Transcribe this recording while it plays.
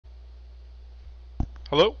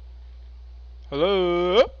Hello?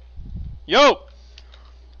 Hello? Yo!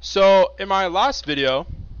 So, in my last video,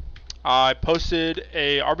 I posted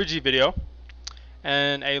a RPG video,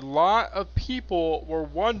 and a lot of people were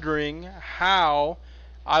wondering how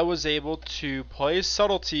I was able to play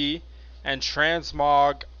subtlety and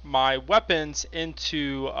transmog my weapons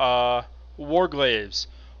into Warglaives,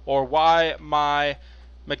 or why my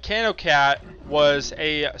Mechanocat was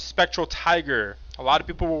a spectral tiger. A lot of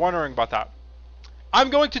people were wondering about that. I'm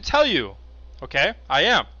going to tell you, okay? I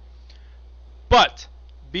am. But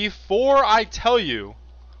before I tell you,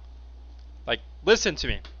 listen to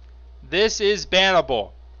me. This is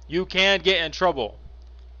bannable. You can get in trouble.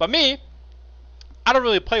 But me, I don't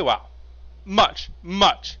really play WoW. Much.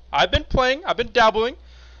 I've been playing. I've been dabbling.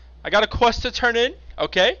 I got a quest to turn in,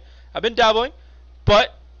 okay? I've been dabbling.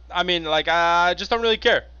 But, I mean, I just don't really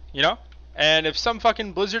care, you know? And if some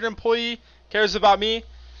fucking Blizzard employee cares about me,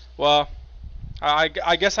 well,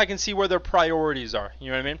 I guess I can see where their priorities are. You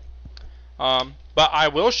know what I mean? But I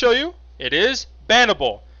will show you. It is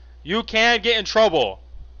bannable. You can get in trouble.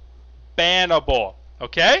 Bannable.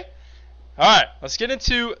 Okay? Alright, let's get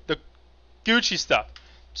into the Gucci stuff.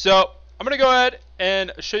 So, I'm going to go ahead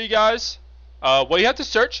and show you guys what you have to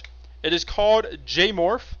search. It is called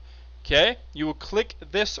JMorph. Okay? You will click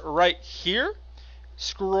this right here.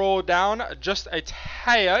 Scroll down just a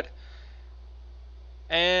tad.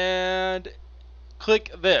 And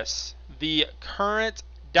click this, the current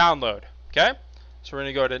download. Okay, so we're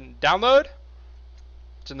gonna go ahead and download.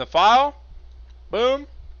 It's in the file. Boom.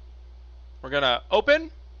 We're gonna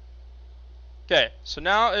open. Okay, so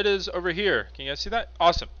now it is over here. Can you guys see that?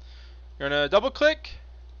 Awesome. You're gonna double click,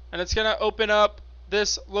 and it's gonna open up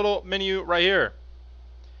this little menu right here.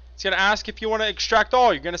 It's gonna ask if you want to extract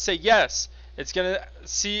all. You're gonna say yes. It's gonna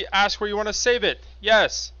ask where you want to save it.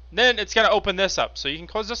 Yes. Then it's gonna open this up. So you can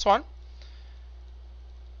close this one.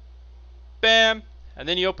 Bam, and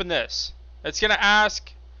then you open this. It's gonna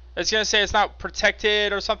ask, it's gonna say it's not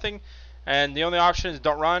protected or something, and the only option is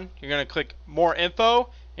don't run. You're gonna click more info,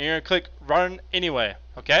 and you're gonna click run anyway.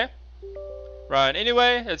 Okay, run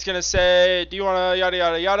anyway. It's gonna say, do you wanna yada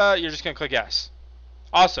yada yada? You're just gonna click yes.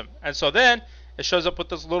 Awesome. And so then it shows up with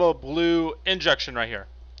this little blue injection right here.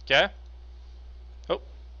 Okay. Oh,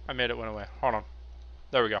 I made it went away. Hold on.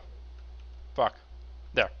 There we go. Fuck.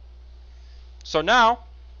 There. So now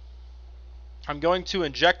I'm going to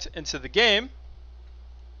inject into the game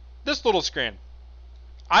this little screen.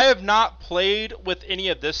 I have not played with any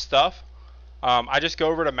of this stuff. I just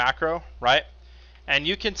go over to macro, right? And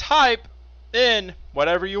you can type in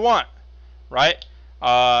whatever you want, right?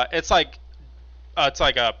 It's like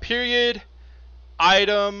a period,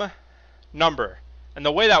 item, number. And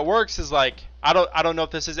the way that works is I don't know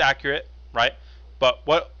if this is accurate, right? But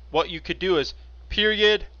what you could do is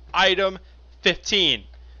period, item, 15.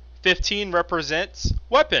 15 represents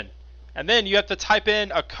weapon, and then you have to type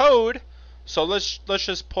in a code. So let's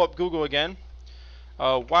just pull up Google again.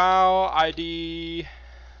 WoW ID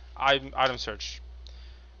item search.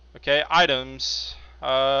 Okay, items.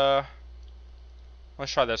 Let's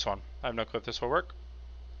try this one. I have no clue if this will work.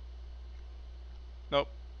 Nope.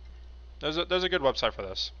 There's a good website for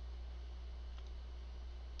this.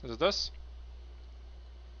 Is it this?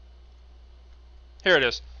 Here it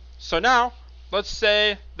is. So now, let's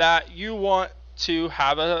say that you want to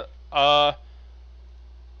have a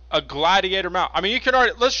gladiator mount. I mean, you can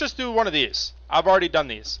already, let's just do one of these. I've already done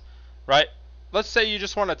these, right? Let's say you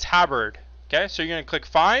just want a tabard. Okay, so you're going to click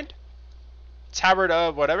find, tabard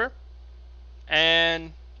of whatever,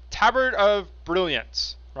 and tabard of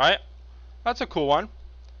brilliance, right? That's a cool one.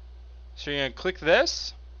 So you're going to click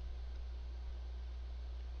this.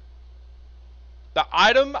 The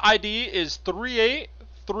item ID is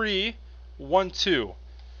 38312.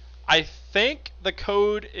 I think the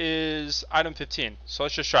code is item 15. So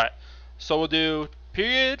let's just try it. So we'll do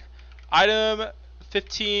period, item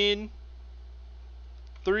 15,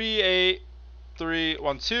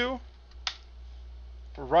 38312.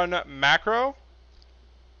 Run macro.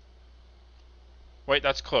 Wait,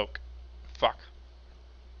 that's cloak. Fuck.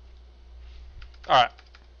 Alright.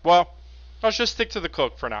 Well, let's just stick to the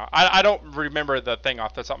cloak for now. I don't remember the thing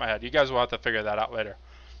off the top of my head. You guys will have to figure that out later.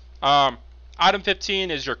 Item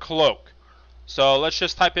 15 is your cloak. So let's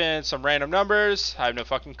just type in some random numbers. I have no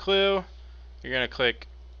fucking clue. You're going to click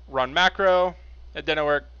run macro. It didn't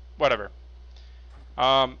work. Whatever.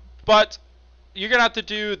 But you're going to have to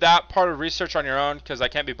do that part of research on your own, because I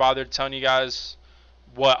can't be bothered telling you guys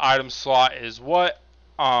what item slot is what.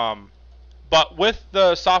 But with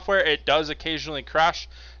the software, it does occasionally crash.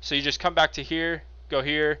 So you just come back to here, go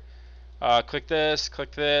here, click this,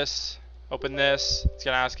 open this. It's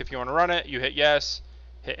going to ask if you want to run it. You hit yes.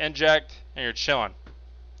 hit inject, and you're chilling.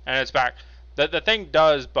 And it's back. The thing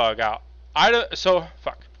does bug out.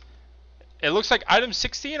 Fuck. It looks like item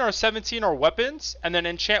 16 or 17 are weapons, and then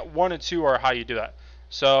enchant 1 and 2 are how you do that.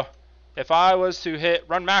 So if I was to hit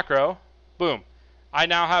run macro, boom, I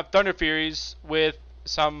now have Thunder Furies with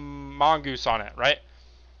some mongoose on it, right?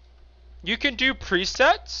 You can do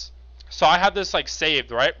presets. So I have this like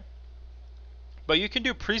saved, right? But you can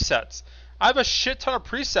do presets. I have a shit ton of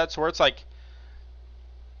presets where it's like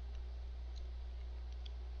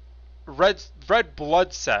red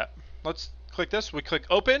blood set. Let's click this. We click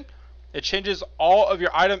open. It changes all of your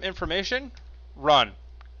item information. Run.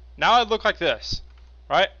 Now I look like this,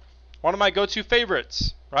 right? One of my go-to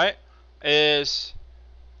favorites, right, is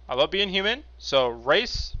I love being human. So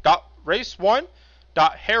race1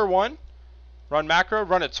 dot hair 1. Run macro.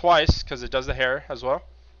 Run it twice because it does the hair as well.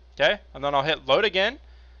 Okay, and then I'll hit load again.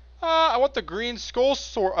 I want the green skull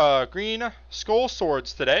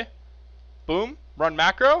swords today. Boom. Run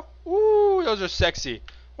macro. Ooh, those are sexy.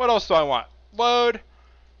 What else do I want? Load.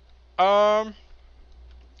 What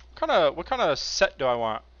kind of set do I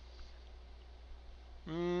want?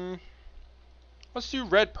 Let's do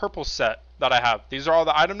red purple set that I have. These are all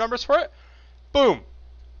the item numbers for it. Boom.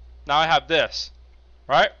 Now I have this.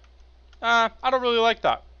 Right? I don't really like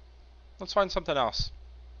that. Let's find something else.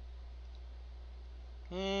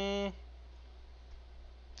 So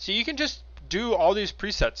you can just do all these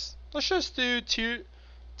presets. Let's just do tier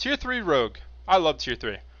 3 rogue. I love tier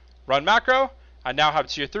 3. Run macro. I now have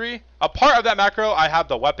tier 3. A part of that macro, I have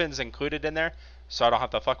the weapons included in there, so I don't have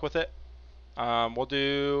to fuck with it. We'll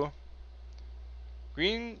do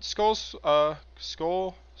green skull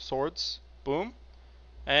swords. Boom.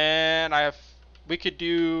 And we could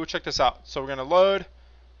do, check this out. So we're gonna load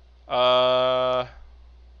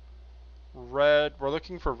red. We're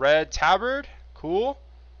looking for red tabard. Cool.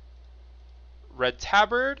 Red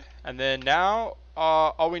tabard, and then now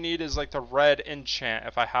all we need is like the red enchant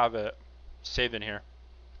if I have it saved in here.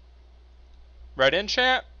 Red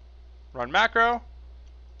enchant, run macro,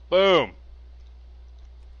 boom.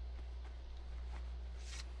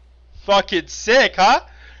 Fucking sick, huh?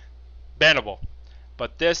 Bannable.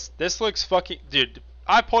 But this looks fucking, dude.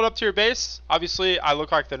 I pulled up to your base. Obviously, I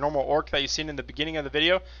look like the normal orc that you've seen in the beginning of the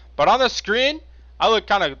video, but on the screen, I look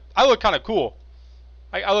kind of cool.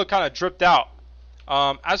 I look kind of dripped out.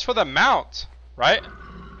 As for the mount, right?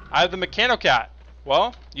 I have the Mechanocat.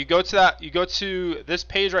 Well, you go to this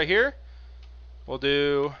page right here. We'll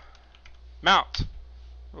do mount.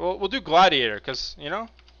 We'll do gladiator because, you know,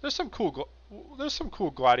 there's some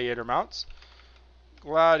cool gladiator mounts.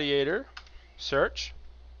 Gladiator search.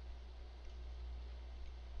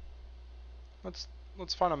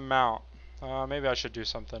 Let's find a mount. Maybe I should do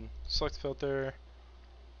something. Select filter.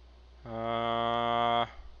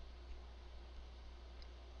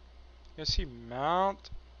 You see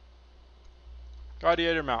mount.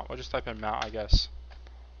 Gladiator mount. We'll just type in mount, I guess.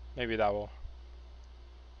 Maybe that will.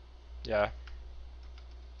 Yeah.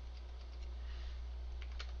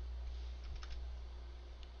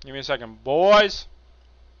 Give me a second, boys.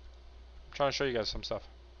 I'm trying to show you guys some stuff.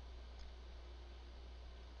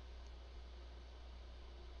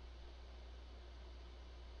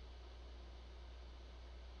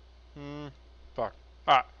 Fuck.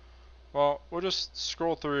 Alright. Well, we'll just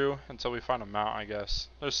scroll through until we find a mount, I guess.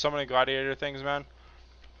 There's so many gladiator things, man.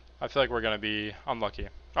 I feel like we're gonna be unlucky.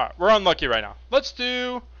 Alright, we're unlucky right now. What's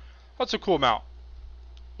a cool mount?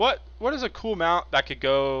 What is a cool mount that could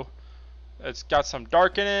go? It's got some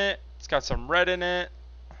dark in it. It's got some red in it.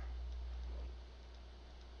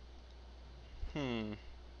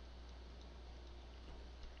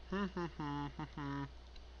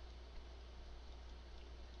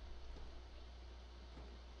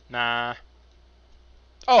 Nah.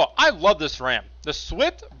 Oh, I love this ram. The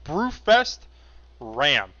Swift Brewfest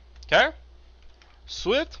ram. Okay?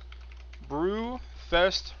 Swift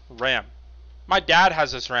Brewfest ram. My dad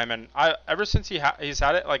has this ram, and ever since he's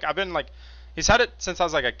had it, like he's had it since I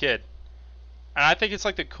was like a kid, and I think it's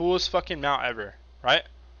like the coolest fucking mount ever, right?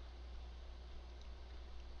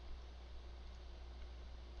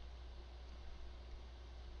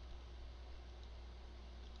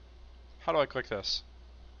 How do I click this?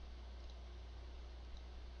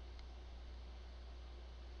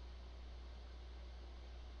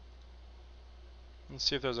 Let's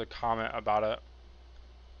see if there's a comment about it.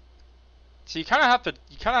 So you kind of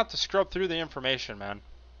have to scrub through the information, man.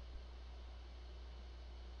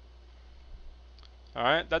 All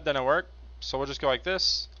right, that didn't work. So we'll just go like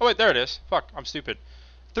this. Oh wait, there it is. Fuck, I'm stupid.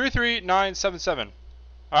 33977.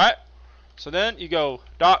 All right. So then you go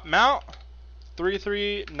dot mount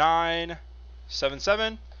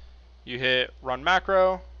 33977. You hit run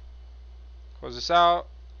macro, close this out,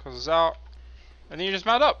 and then you just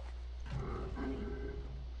mount up.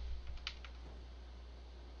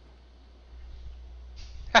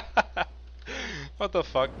 What the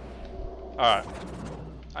fuck? Alright.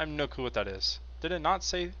 I have no clue what that is. Did it not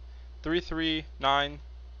say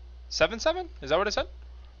 33977? Is that what it said?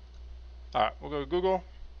 Alright, we'll go to Google.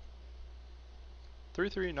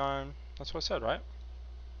 339, that's what I said, right?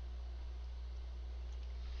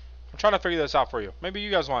 I'm trying to figure this out for you. Maybe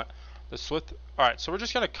you guys want the Swift. Alright, so we're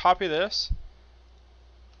just going to copy this.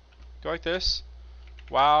 Go like this.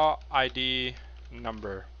 WoW ID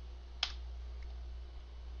number.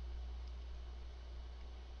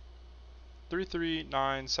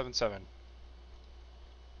 33977.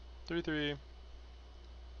 33.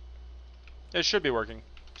 It should be working.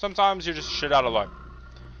 Sometimes you're just shit out of luck.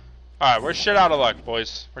 Alright, we're shit out of luck,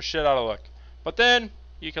 boys. We're shit out of luck. But then,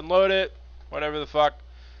 you can load it. Whatever the fuck.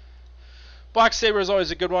 Black Saber is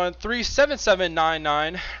always a good one.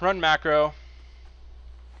 37799. Run macro.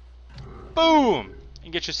 Boom!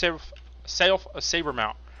 And get your saber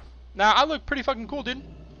mount. Now, I look pretty fucking cool, dude.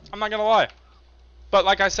 I'm not gonna lie. But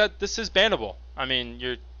like I said, this is bannable. I mean,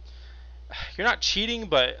 you're not cheating,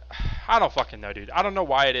 but I don't fucking know, dude. I don't know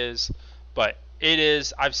why it is, but it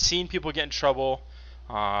is. I've seen people get in trouble,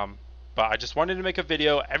 but I just wanted to make a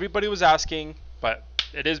video. Everybody was asking, but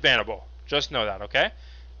it is bannable. Just know that, okay?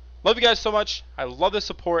 Love you guys so much. I love the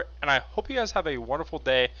support, and I hope you guys have a wonderful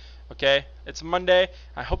day, okay? It's Monday.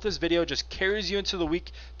 I hope this video just carries you into the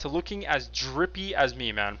week to looking as drippy as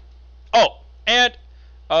me, man. Oh, and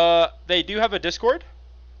they do have a Discord.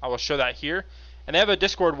 I will show that here. And they have a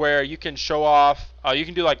Discord where you can show off, you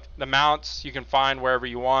can do like the mounts you can find wherever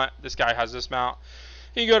you want. This guy has this mount.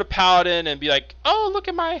 You can go to Paladin and be like, oh, look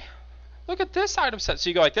at this item set. So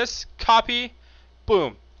you go like this, copy,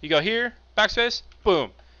 boom. You go here, backspace,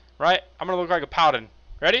 boom. Right? I'm going to look like a Paladin.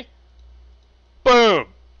 Ready? Boom.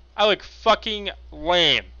 I look fucking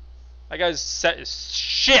lame. That guy's set is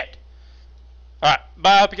shit. Alright,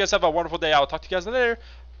 bye. I hope you guys have a wonderful day. I will talk to you guys later.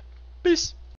 Peace.